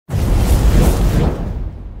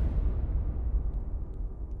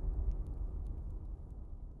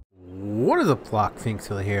What is up, Flock?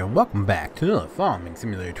 Feenix here, and welcome back to another Farming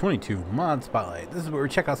Simulator 22 mod spotlight. This is where we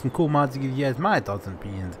check out some cool mods to give you guys my thoughts and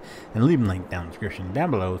opinions, and leave a link down in the description down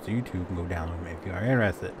below so you too can go download them if you are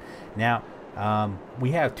interested. Now,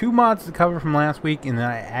 we have 2 mods to cover from last week, and then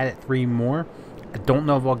I added 3 more. I don't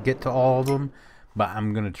know if I'll get to all of them, but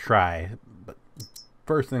I'm gonna try. But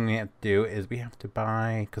first thing we have to do is we have to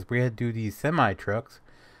buy, because we had to do these semi trucks,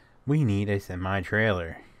 we need a semi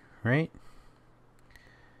trailer, right?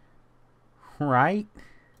 Right?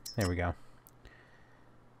 There we go.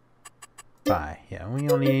 Buy. Yeah, we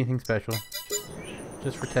don't need anything special.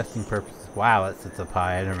 Just for testing purposes. Wow, that sits up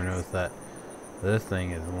high. I never noticed that. This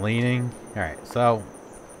thing is leaning. Alright, so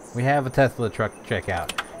we have a Tesla truck to check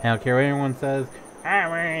out. I don't care what anyone says. I'm a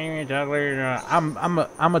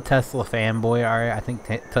Tesla fanboy. Alright, I think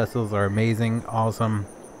Teslas are amazing, awesome.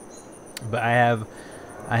 But I have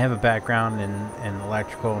a background in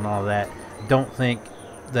electrical and all that. Don't think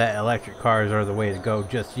that electric cars are the way to go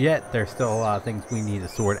just yet. There's still a lot of things we need to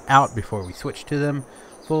sort out before we switch to them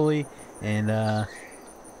fully, and I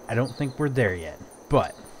don't think we're there yet.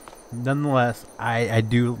 But nonetheless, I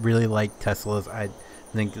do really like Teslas. I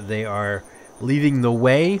think that they are leading the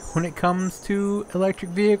way when it comes to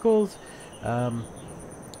electric vehicles.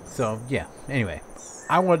 So yeah, anyway,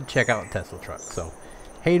 I want to check out a Tesla truck, so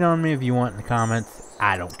hate on me if you want in the comments.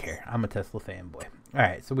 I don't care. I'm a Tesla fanboy.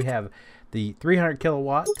 Alright, so we have the 300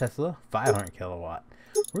 kilowatt Tesla, 500 kilowatt.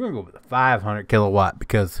 We're going to go with the 500 kilowatt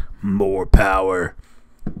because more power.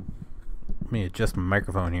 Let me adjust my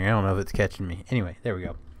microphone here. I don't know if it's catching me. Anyway, there we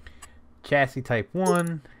go. Chassis type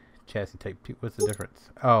 1. Chassis type 2. What's the difference?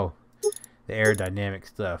 Oh, the aerodynamic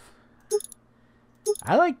stuff.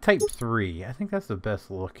 I like type 3. I think that's the best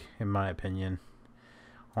look in my opinion.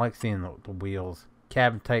 I like seeing the wheels.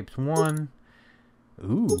 Cabin types 1.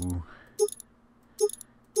 Ooh.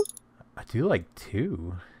 I do like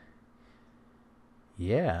 2.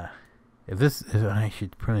 Yeah. If I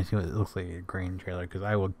should probably see what it looks like a grain trailer, because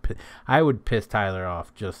I would piss Tyler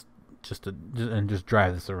off just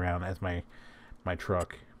drive this around as my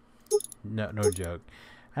truck. No joke.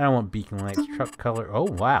 I don't want beacon lights. Truck color. Oh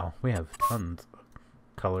wow, we have tons of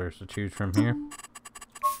colors to choose from here.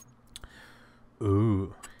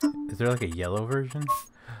 Ooh, is there like a yellow version?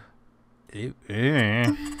 Ew.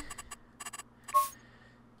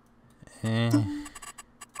 I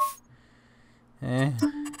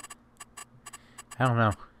don't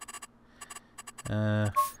know.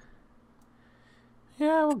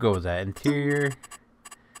 Yeah, we'll go with that. Interior.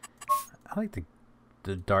 I like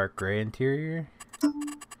the dark gray interior. So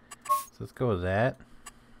let's go with that.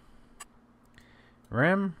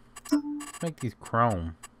 Rim. Let's make these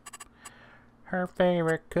chrome. Her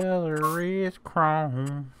favorite color is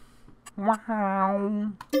chrome.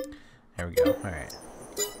 Wow. There we go. Alright.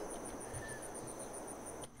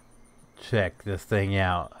 Check this thing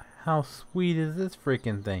out. How sweet is this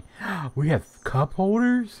freaking thing? We have cup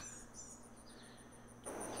holders?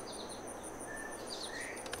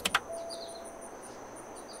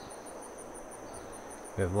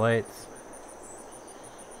 We have lights.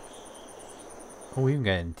 Oh, we even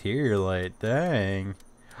got interior light. Dang.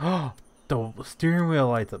 Oh, the steering wheel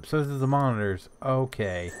lights up. So does the monitors.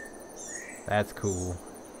 Okay. That's cool.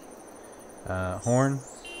 Horn.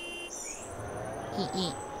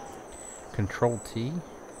 Control T.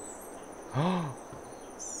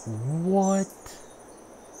 What?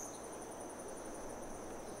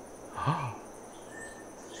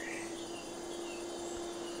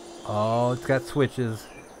 Oh, it's got switches.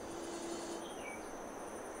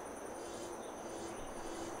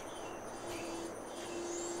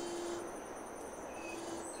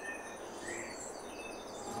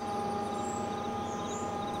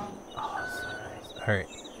 Oh, so nice. Alright,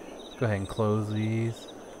 let's go ahead and close these.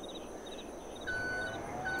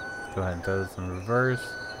 Go ahead and throw this in reverse.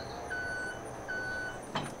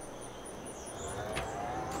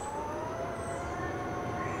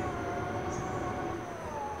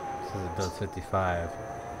 Says it does 55.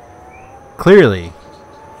 Clearly,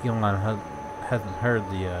 Elon hasn't heard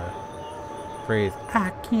the phrase,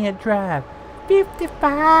 I can't drive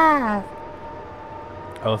 55.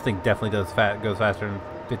 Oh, this thing definitely goes faster than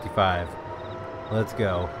 55. Let's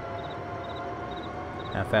go.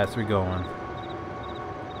 How fast are we going?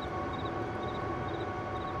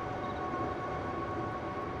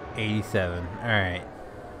 87. Alright.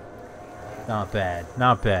 Not bad.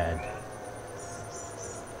 Not bad.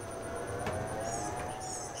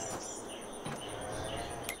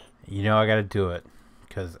 You know I gotta do it.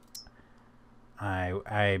 Because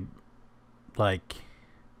I like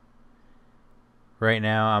right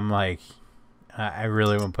now I'm like I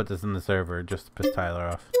really want to put this in the server just to piss Tyler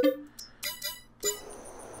off.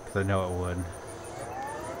 because I know it would.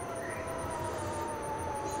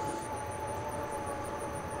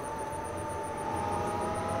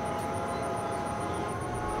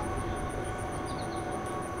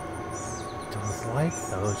 Those lights,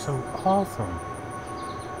 though, are so awesome.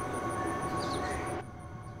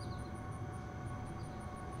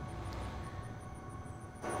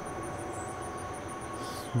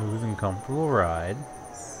 Smooth and comfortable ride.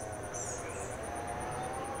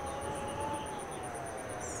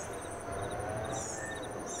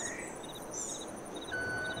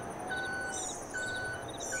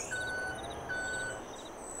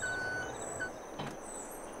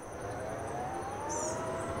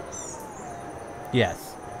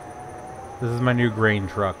 Yes. This is my new grain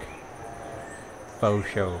truck. Faux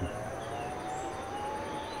show.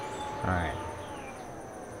 Alright.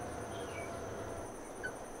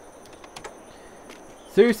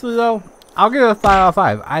 Seriously though, I'll give it a 5 out of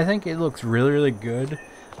 5. I think it looks really, really good.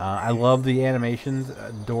 I love the animations,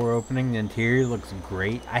 door opening, the interior looks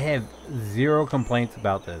great. I have zero complaints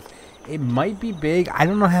about this. It might be big. I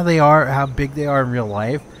don't know how big they are in real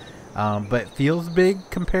life, but it feels big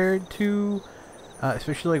compared to,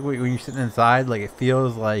 especially like when you're sitting inside. Like it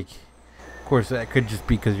feels like, of course, that could just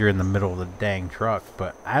be because you're in the middle of the dang truck,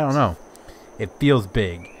 but I don't know. It feels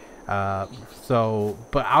big. But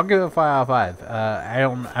I'll give it a 5 out of 5.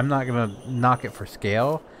 I'm not gonna knock it for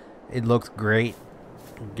scale. It looks great.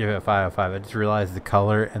 I'll give it a 5 out of 5. I just realized the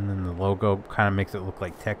color and then the logo kind of makes it look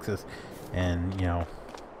like Texas, and you know,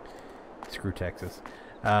 screw Texas.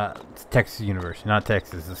 It's Texas University, not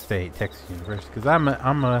Texas the state. Texas University, because I'm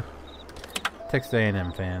a Texas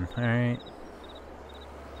A&M fan. All right.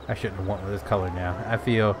 I shouldn't have went with this color now. I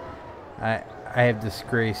feel I have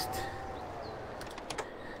disgraced.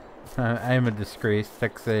 I am a disgraced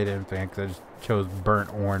Texas A&M fan because I just chose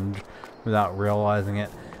burnt orange without realizing it.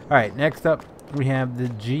 Alright, next up we have the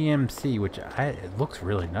GMC, which it looks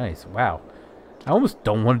really nice. Wow. I almost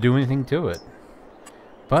don't want to do anything to it.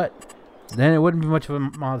 But then it wouldn't be much of a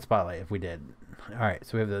mod spotlight if we did. Alright,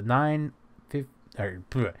 so we have the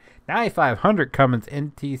 9500 Cummins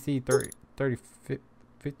NTC 3050.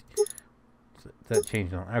 That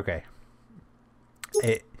changed on. Okay.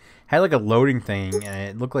 It had like a loading thing and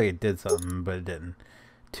it looked like it did something, but it didn't.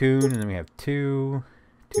 Tune, and then we have tune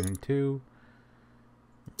 2.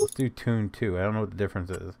 Let's do tune 2. I don't know what the difference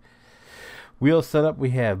is. Wheel setup,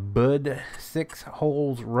 we have Bud 6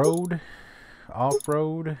 holes road,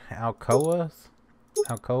 off-road, Alcoa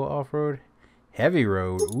off-road, heavy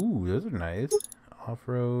road. Ooh, those are nice.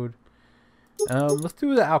 Off-road. Let's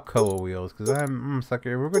do the Alcoa wheels because I'm a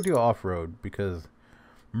sucker. We're gonna do off-road because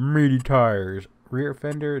meaty tires. Rear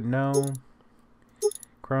fender, no.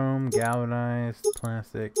 Chrome, galvanized,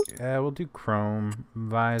 plastic. We'll do chrome.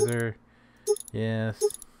 Visor, yes.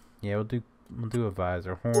 Yeah, we'll do a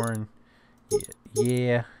visor. Horn,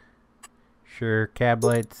 yeah. Sure. Cab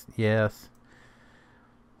lights, yes.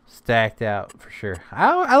 Stacked out for sure.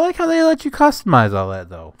 I like how they let you customize all that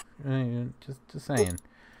though. Just saying.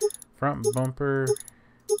 Front bumper,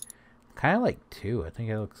 kind of like 2. I think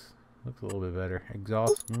it looks a little bit better.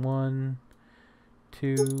 Exhaust 1,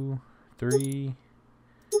 2, 3.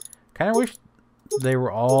 Kind of wish they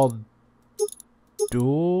were all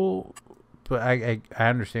dual, but I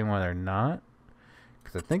understand why they're not.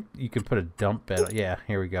 Because I think you can put a dump bed. Yeah,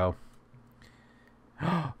 here we go.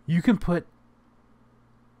 You can put.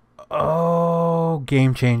 Oh,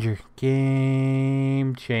 game changer.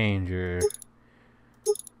 Game changer.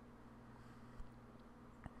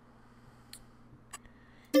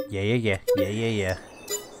 Yeah.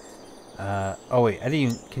 Oh wait, I didn't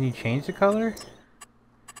even, can you change the color?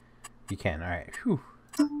 You can, alright. Whew.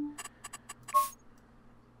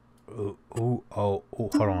 Oh,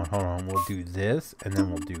 hold on. We'll do this, and then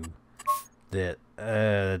we'll do that.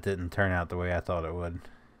 That didn't turn out the way I thought it would.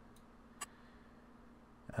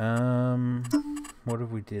 What if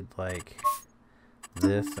we did like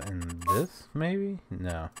this and this, maybe?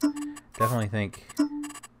 No. Definitely think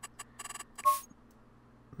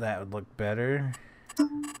that would look better.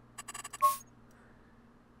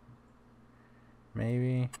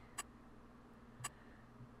 Maybe.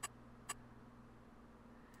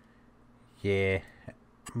 Yeah.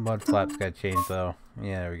 Mud flaps got changed though.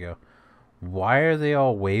 Yeah, there we go. Why are they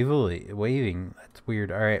all waving? That's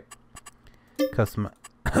weird. Alright. Custom.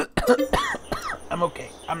 I'm okay.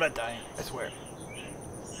 I'm not dying. I swear.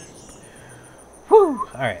 Whew.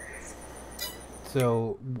 Alright.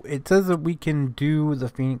 So it says that we can do the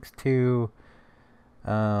Feenix 2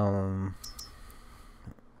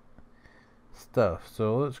 stuff.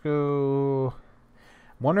 So let's go.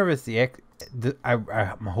 Wonder if it's the X.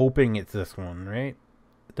 I'm hoping it's this one, right?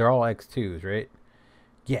 They're all X2s, right?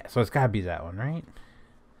 Yeah, so it's gotta be that one, right?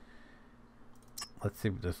 Let's see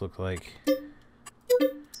what this looks like.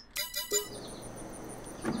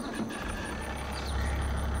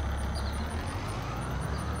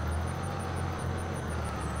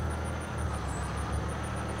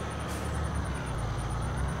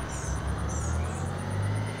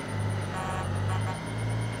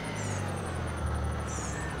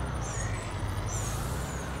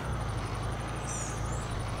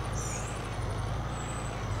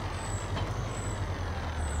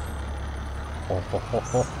 Ho, ho, ho,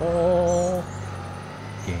 ho, ho.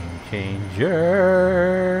 Game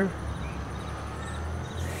changer.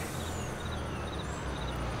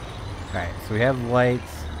 Alright, so we have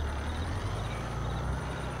lights.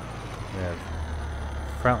 We have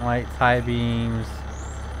front lights, high beams,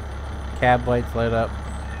 cab lights light up.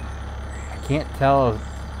 I can't tell if...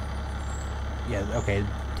 Yeah, okay,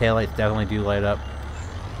 tail lights definitely do light up.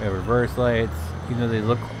 We have reverse lights, even though they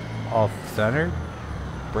look off-centered.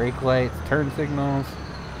 Brake lights, turn signals.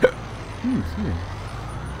 Excuse me.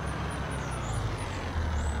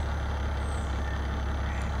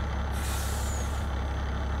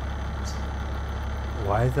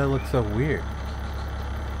 Why does that look so weird?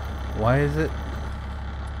 Why is it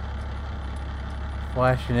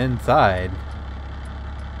flashing inside?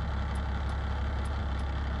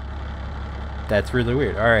 That's really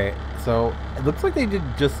weird. Alright, so it looks like they did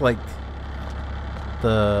just like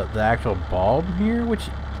the actual bulb here, which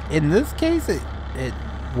in this case it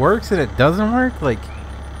works and it doesn't work. Like,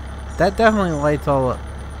 that definitely lights all up.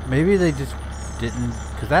 Maybe they just didn't,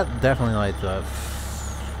 because that definitely lights up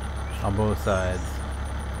on both sides.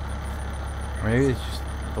 Or maybe it's just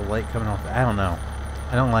the light coming off. I don't know.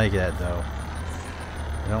 I don't like that though.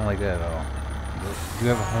 I don't like that at all. Do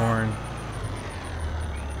you have a horn?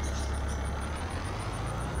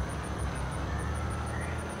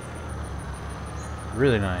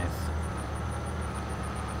 Really nice.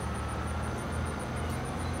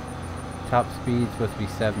 Top speed supposed to be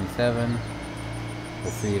 77.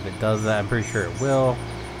 We'll see if it does that. I'm pretty sure it will.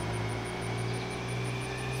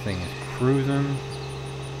 This thing is cruising.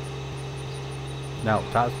 No,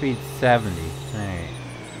 top speed 70. Alright.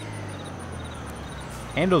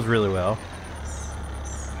 Handles really well.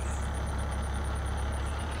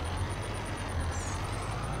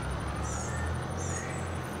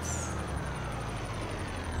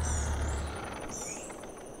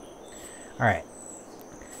 Alright.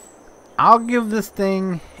 I'll give this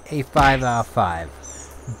thing a 5 out of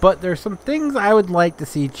 5. But there's some things I would like to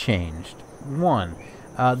see changed. One,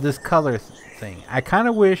 this color thing. I kind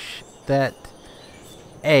of wish that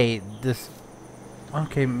I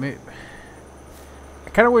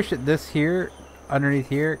kind of wish that this here, underneath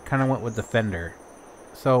here, kind of went with the fender.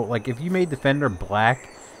 So, like, if you made the fender black,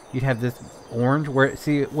 you'd have this orange, where,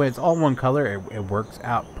 see, when it's all one color, it works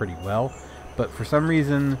out pretty well. But for some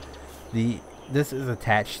reason, this is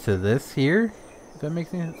attached to this here, if that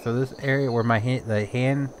makes sense. So this area where the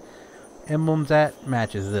hand emblem's at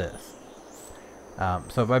matches this.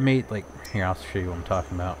 So if I made, like, here, I'll show you what I'm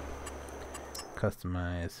talking about.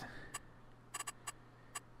 Customize.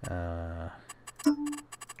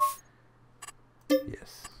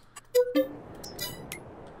 Yes.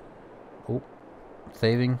 Oh,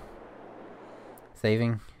 saving.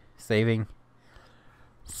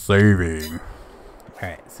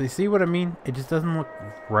 Alright, so you see what I mean? It just doesn't look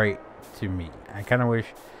right to me. I kind of wish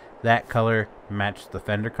that color matched the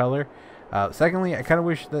fender color. Secondly, I kind of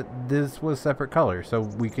wish that this was separate color, so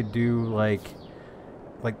we could do like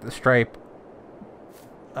the stripe.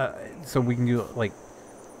 So we can do like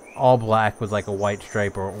all black with like a white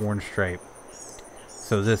stripe or orange stripe.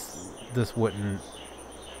 So this wouldn't,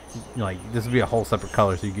 like, this would be a whole separate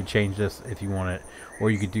color. So you could change this if you want it, or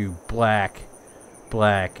you could do black,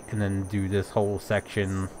 and then do this whole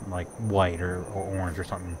section like white or orange or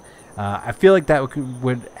something. I feel like that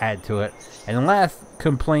would add to it. And the last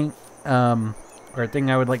complaint, or thing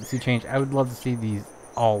I would like to see change, I would love to see these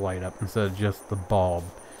all light up instead of just the bulb.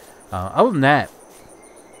 Other than that,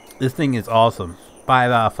 this thing is awesome.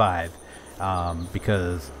 5 out of 5.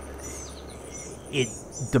 Because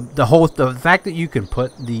the fact that you can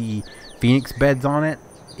put the Feenix beds on it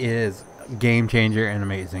is game changer and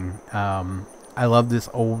amazing. I love this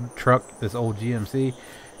old truck, this old GMC.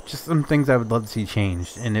 Just some things I would love to see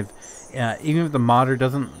changed. And if even if the modder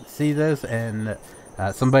doesn't see this and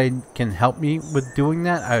somebody can help me with doing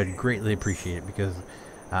that, I would greatly appreciate it, because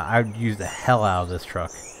I would use the hell out of this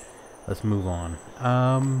truck. Let's move on.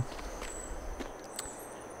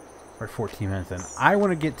 We're 14 minutes in. I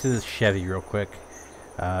want to get to this Chevy real quick,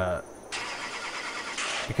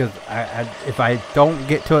 because if I don't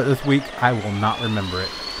get to it this week, I will not remember it.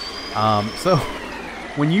 So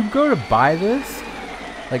when you go to buy this,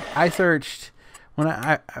 like I searched when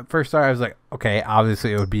I first started, I was like, okay,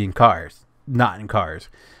 obviously it would be in cars, not in cars.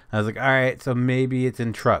 I was like, all right, so maybe it's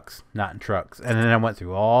in trucks, not in trucks. And then I went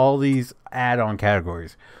through all these add-on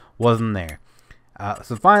categories, wasn't there.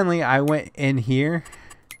 So finally, I went in here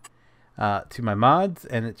to my mods,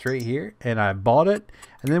 and it's right here, and I bought it,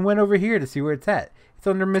 and then went over here to see where it's at. It's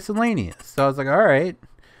under miscellaneous. So I was like, all right,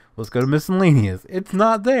 let's go to miscellaneous. It's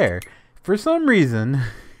not there. For some reason,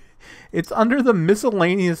 it's under the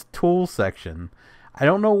miscellaneous tools section. I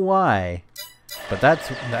don't know why, but that's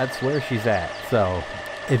where she's at. So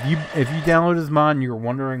if you download this mod and you're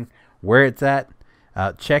wondering where it's at,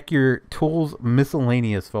 check your tools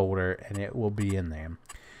miscellaneous folder and it will be in there.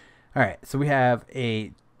 Alright, so we have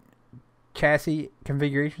a chassis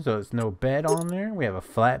configuration, so there's no bed on there. We have a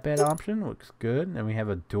flat bed option, looks good. And we have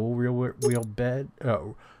a dual rear wheel bed.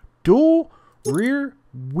 Dual rear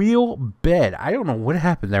wheel bed. I don't know what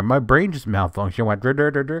happened there. My brain just malfunctioned. Went dur,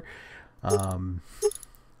 dur, dur, dur.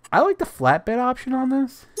 I like the flatbed option on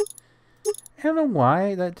this. I don't know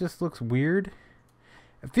why. That just looks weird.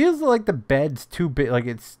 It feels like the bed's too big. Like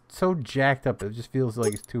it's so jacked up. It just feels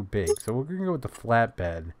like it's too big. So we're gonna go with the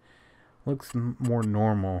flatbed. Looks more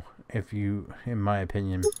normal, in my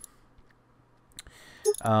opinion.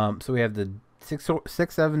 So we have the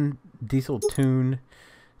 6.7 diesel tune,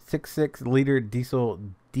 6.6 liter diesel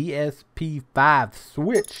DSP5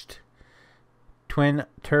 switched twin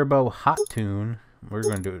turbo hot tune. We're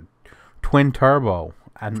going to do twin turbo.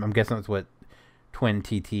 I'm guessing that's what twin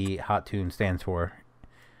TT hot tune stands for,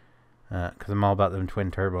 because I'm all about them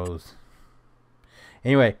twin turbos.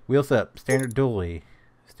 Anyway, wheel setup, standard dually,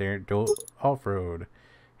 standard dual off-road,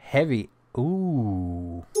 heavy.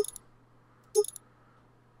 Ooh.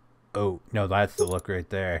 Oh no, that's the look right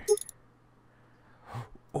there.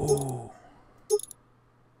 Ooh.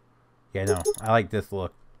 Yeah, no, I like this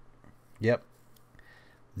look. Yep.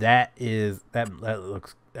 That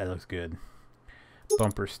looks good.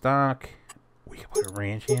 Bumper stock. We can put a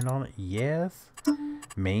ranch hand on it. Yes.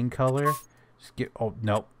 Main color. Just get. Oh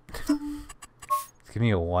nope. Just give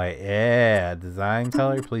me a white. Yeah. Design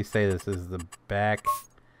color. Please say this is the back.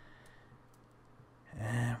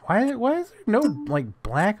 Why is there no like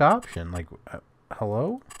black option? Like,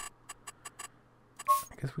 hello?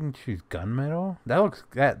 I guess we can choose gunmetal.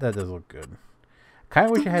 That does look good. Kind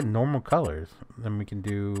of wish I had normal colors. Then we can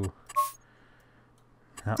do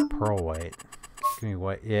not pearl white. Just give me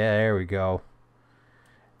white. Yeah, there we go.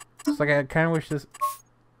 It's like I kind of wish this.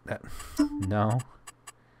 No.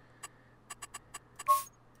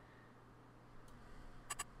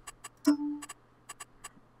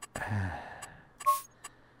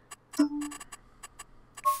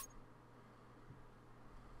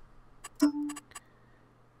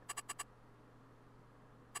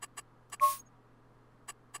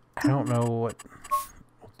 I don't know what.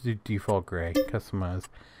 We'll do default gray. Customize.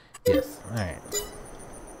 Yes. Alright.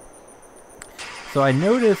 So I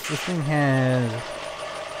noticed this thing has.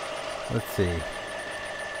 Let's see.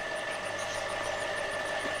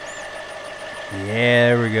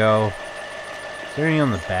 Yeah, there we go. Is there any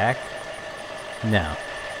on the back? No.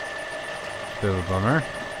 Bit of a bummer.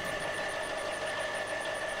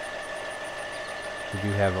 We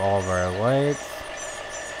do have all of our lights.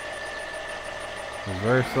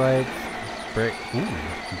 Reverse lights. Brake. Ooh,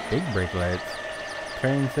 big brake lights.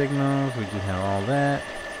 Turn signals. We do have all that.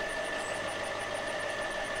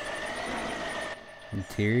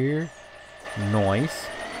 Interior. Noise.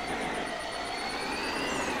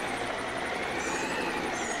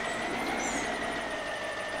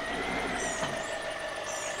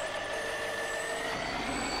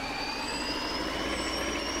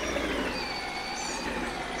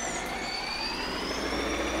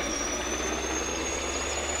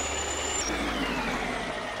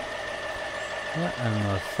 And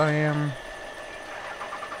the Sam.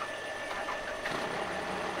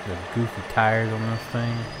 The goofy tires on this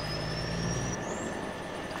thing.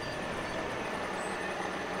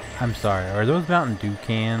 I'm sorry, are those Mountain Dew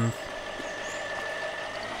cans?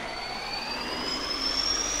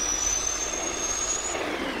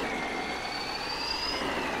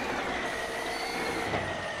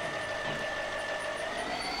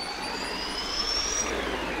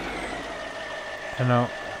 I don't know.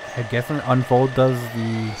 I guess an Unfold does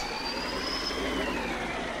the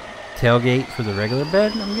tailgate for the regular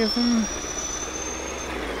bed, I'm guessing.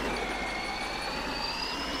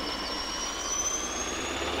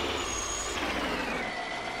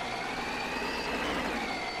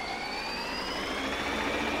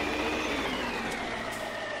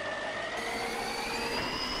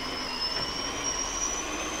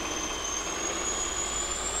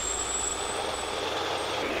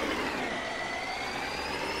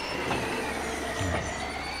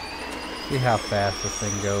 See how fast this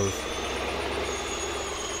thing goes.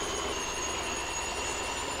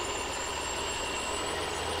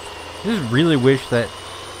 I just really wish that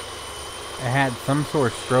it had some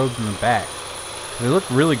sort of strobes in the back. They look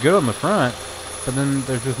really good on the front, but then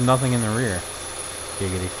there's just nothing in the rear.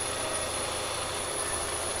 Giggity.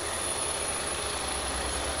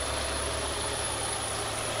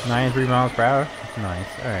 $93 miles per hour. Nice.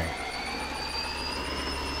 Alright.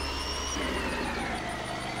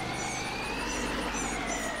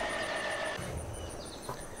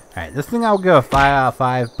 Alright, this thing I'll go a 5 out of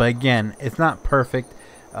 5, but again, it's not perfect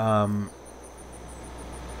by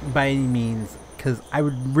any means, because I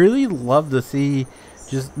would really love to see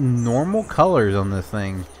just normal colors on this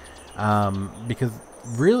thing, because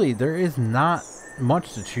really there is not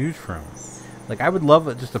much to choose from. Like, I would love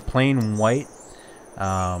just a plain white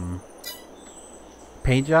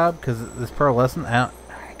paint job, because this pearlescent, I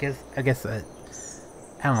guess I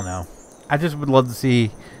don't know. I just would love to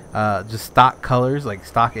see just stock colors, like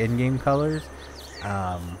stock in-game colors,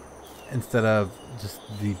 instead of just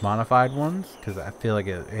the modified ones, because I feel like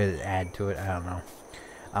it'd add to it. I don't know.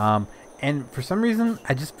 And for some reason,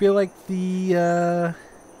 I just feel like the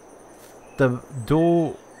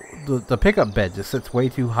pickup bed just sits way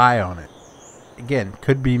too high on it. Again,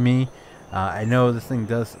 could be me. I know this thing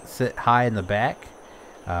does sit high in the back,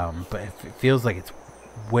 but it feels like it's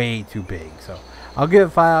way too big. So I'll give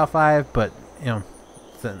it 5 out of 5. But you know,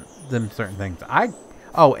 them certain things.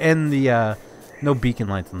 Oh, and the no beacon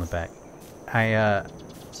lights on the back.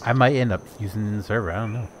 I might end up using it in the server. I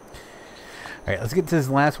don't know. Alright, let's get to this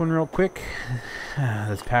last one real quick.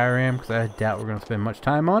 This power RAM, because I doubt we're going to spend much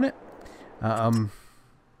time on it.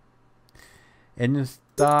 In the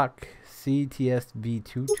stock CTS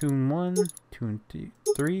V221, 2 and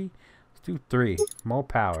 3. Let's do 3. More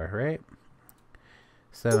power, right?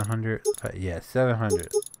 700. Yeah,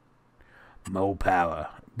 700. More power.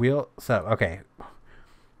 Wheel. So, okay.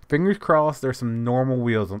 Fingers crossed there's some normal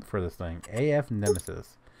wheels for this thing. AF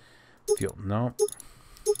Nemesis. Fuel. Nope.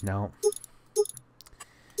 Nope.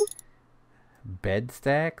 Bed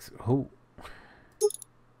stacks. Oh.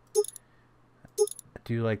 I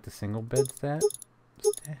do like the single bed stack.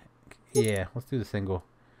 Yeah, let's do the single.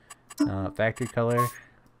 Factory color.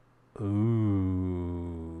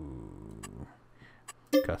 Ooh.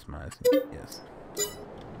 Customize. Yes.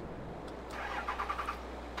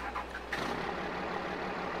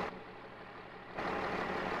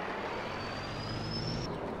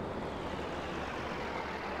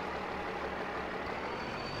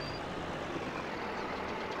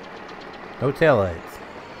 No taillights.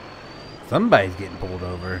 Somebody's getting pulled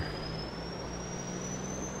over.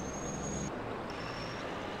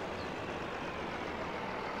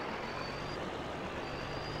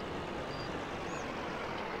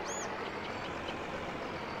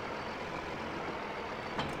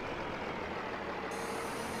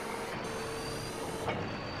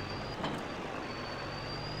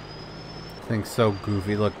 This thing's so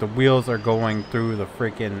goofy. Look, the wheels are going through the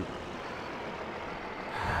freaking...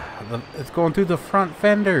 It's going through the front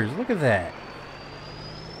fenders. Look at that.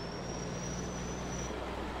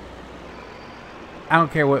 I don't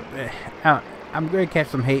care what... I'm going to catch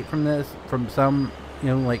some hate from this. From some, you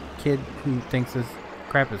know, like, kid who thinks this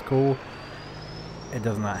crap is cool. It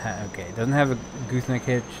does not have... Okay, it doesn't have a gooseneck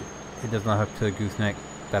hitch. It does not hook to a gooseneck.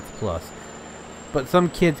 That's a plus. But some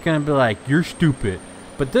kid's going to be like, you're stupid.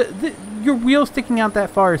 But your wheel sticking out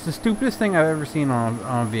that far is the stupidest thing I've ever seen on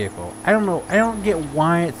a vehicle. I don't know. I don't get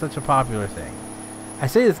why it's such a popular thing. I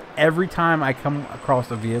say this every time I come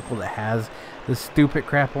across a vehicle that has this stupid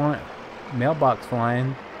crap on it. Mailbox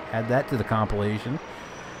flying. Add that to the compilation.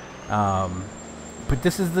 But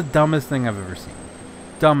this is the dumbest thing I've ever seen.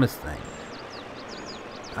 Dumbest thing.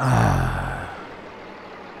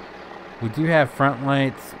 We do have front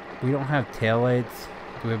lights. We don't have tail lights.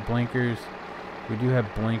 Do we have blinkers? We do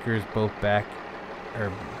have blinkers, both back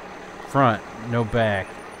or front, no back.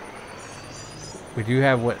 We do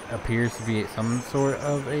have what appears to be some sort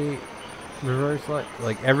of a reverse light.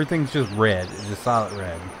 Like, everything's just red. It's just solid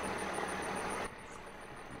red.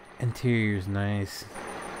 Interior's nice.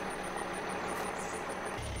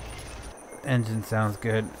 Engine sounds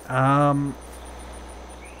good.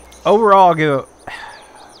 Overall, I'll give it...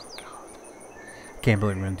 Can't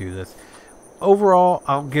believe we're gonna do this. Overall,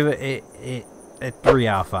 I'll give it a 3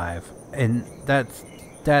 out of 5, and that's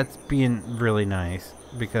being really nice,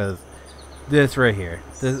 because this right here,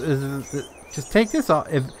 this just take this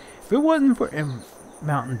off. If it wasn't for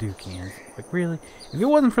Mountain Dew cans, like, really, if it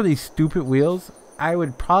wasn't for these stupid wheels, I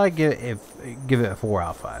would probably give it a 4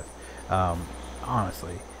 out of 5.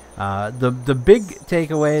 Honestly, The big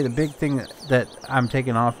takeaway, the big thing that I'm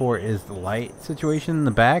taking off for is the light situation in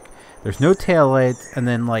the back. There's no tail lights, and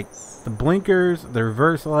then like the blinkers, the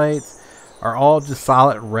reverse lights are all just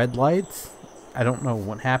solid red lights. I don't know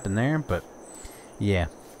what happened there, but yeah.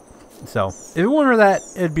 So if it weren't for that,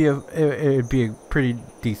 it'd be a pretty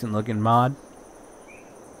decent looking mod.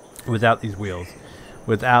 Without these wheels,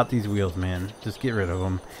 man, just get rid of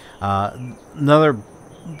them. Another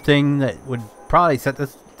thing that would probably set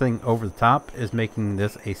this thing over the top is making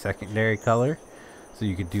this a secondary color, so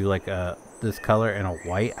you could do like this color and a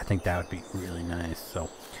white. I think that would be really nice. So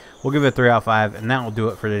we'll give it a 3 out of 5, and that will do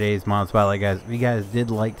it for today's mod spotlight, guys. If you guys did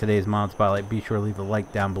like today's mod spotlight, be sure to leave a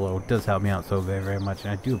like down below. It does help me out so very much,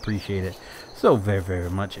 and I do appreciate it so very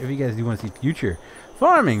much. If you guys do want to see future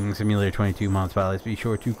Farming Simulator 22 mod spotlights, be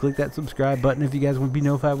sure to click that subscribe button. If you guys want to be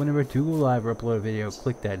notified whenever I do go live or upload a video,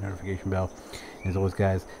 click that notification bell. As always,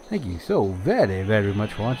 guys, thank you so very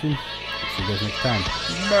much for watching. See you guys next time.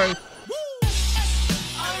 Bye.